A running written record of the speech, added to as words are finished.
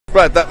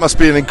Brad, that must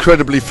be an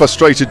incredibly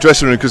frustrated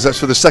dressing room, because that's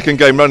for the second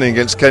game running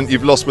against Kent.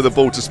 You've lost with a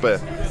ball to spare.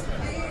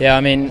 Yeah,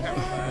 I mean,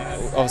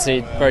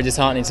 obviously very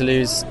disheartening to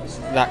lose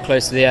that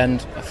close to the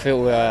end. I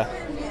feel we're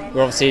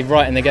obviously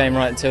right in the game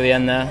right until the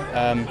end there.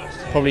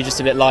 Probably just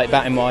a bit light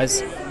batting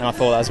wise, and I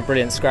thought that was a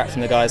brilliant scrap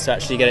from the guys to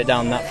actually get it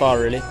down that far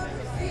really.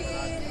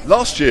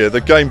 Last year the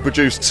game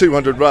produced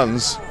 200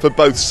 runs for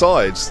both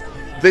sides.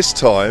 This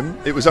time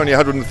it was only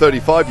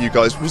 135 you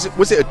guys.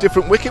 Was it a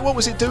different wicket? What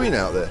was it doing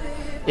out there?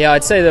 Yeah,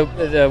 I'd say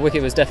the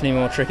wicket was definitely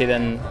more tricky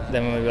than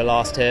when we were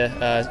last here.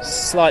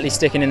 Slightly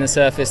sticking in the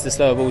surface, the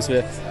slower balls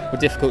were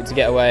difficult to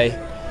get away.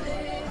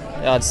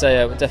 I'd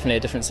say definitely a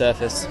different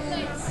surface.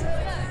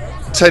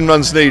 10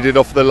 runs needed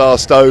off the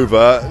last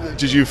over.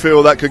 Did you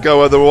feel that could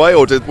go either way,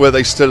 or were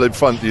they still in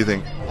front, do you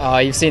think?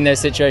 You've seen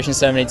those situations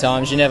so many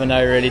times, you never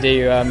know really, do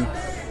you? I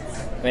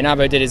mean,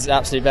 Abbo did his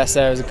absolute best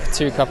there. It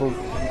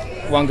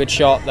was one good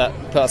shot that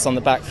put us on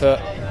the back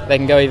foot. They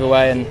can go either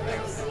way, and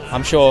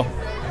I'm sure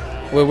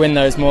we'll win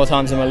those more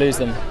times than we'll lose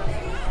them.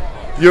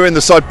 You're in the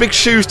side. Big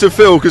shoes to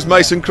fill, because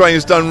Mason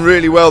Crane's done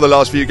really well the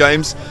last few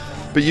games,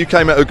 but you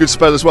came out a good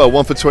spell as well,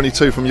 1 for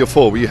 22 from your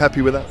 4. Were you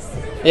happy with that?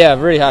 Yeah,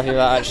 really happy with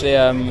that actually.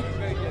 I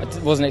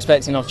wasn't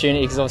expecting an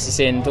opportunity, because obviously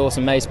seeing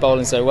Dawson Mace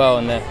bowling so well,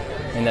 and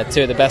they're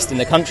two of the best in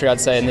the country,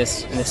 I'd say, in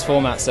this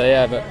format. So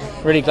yeah, but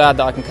really glad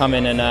that I can come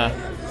in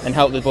and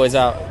help the boys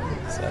out.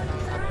 So.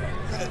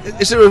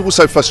 Is there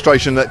also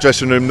frustration in that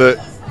dressing room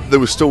that there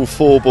were still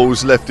 4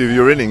 balls left of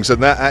your innings,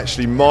 and that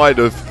actually might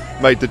have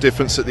made the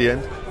difference at the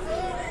end?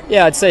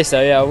 Yeah, I'd say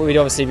so. Yeah, we'd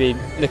obviously be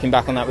looking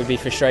back on that. We'd be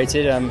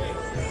frustrated.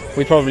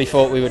 We probably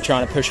thought we were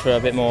trying to push for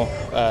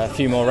a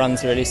few more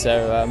runs really.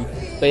 So,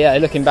 but yeah,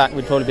 looking back,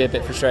 we'd probably be a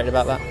bit frustrated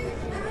about that.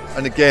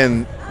 And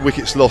again,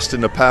 wickets lost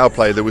in the power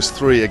play. There was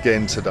 3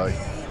 again today.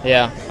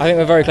 Yeah, I think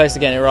we're very close to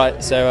getting it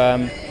right. So,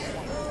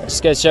 it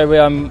just goes to show we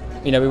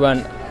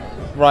weren't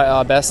right at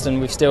our best, and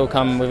we've still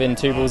come within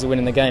 2 balls of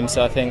winning the game.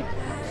 So I think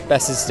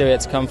best is still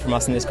yet to come from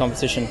us in this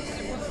competition.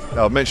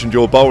 Now, I've mentioned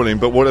your bowling,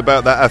 but what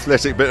about that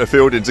athletic bit of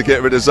fielding to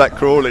get rid of Zach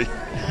Crawley?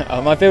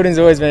 My fielding's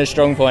always been a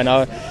strong point.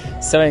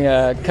 Something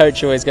a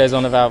coach always goes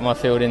on about my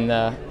fielding.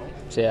 So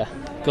yeah,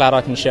 glad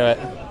I can show it.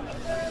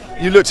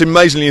 You looked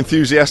amazingly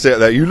enthusiastic out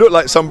there. You looked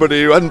like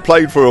somebody who hadn't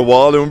played for a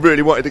while and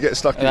really wanted to get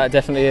stuck in. That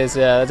definitely is.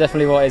 Yeah,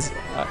 definitely what is.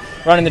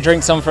 Running the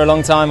drinks on for a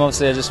long time.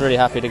 Obviously, I'm just really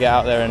happy to get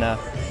out there, and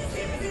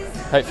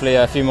hopefully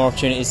a few more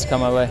opportunities to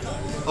come my way.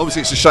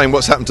 Obviously, it's a shame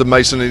what's happened to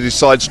Mason and his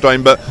side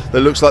strain, but it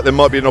looks like there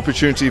might be an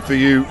opportunity for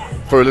you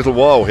for a little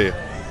while here.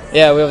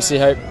 Yeah, we obviously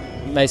hope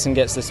Mason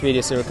gets the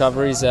speediest of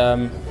recoveries.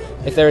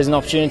 If there is an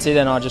opportunity,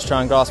 then I'll just try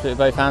and grasp it with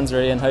both hands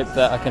really, and hope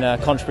that I can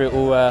contribute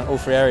all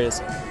 3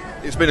 areas.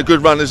 It's been a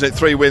good run, isn't it?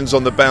 3 wins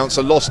on the bounce,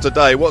 a loss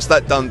today. What's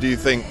that done, do you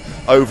think,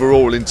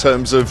 overall, in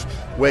terms of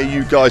where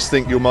you guys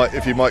think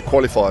if you might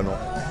qualify or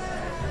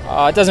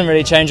not? It doesn't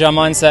really change our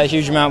mindset a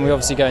huge amount. We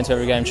obviously go into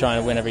every game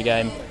trying to win every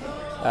game.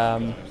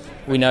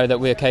 We know that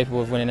we're capable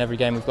of winning every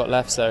game we've got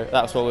left, so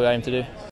that's what we aim to do.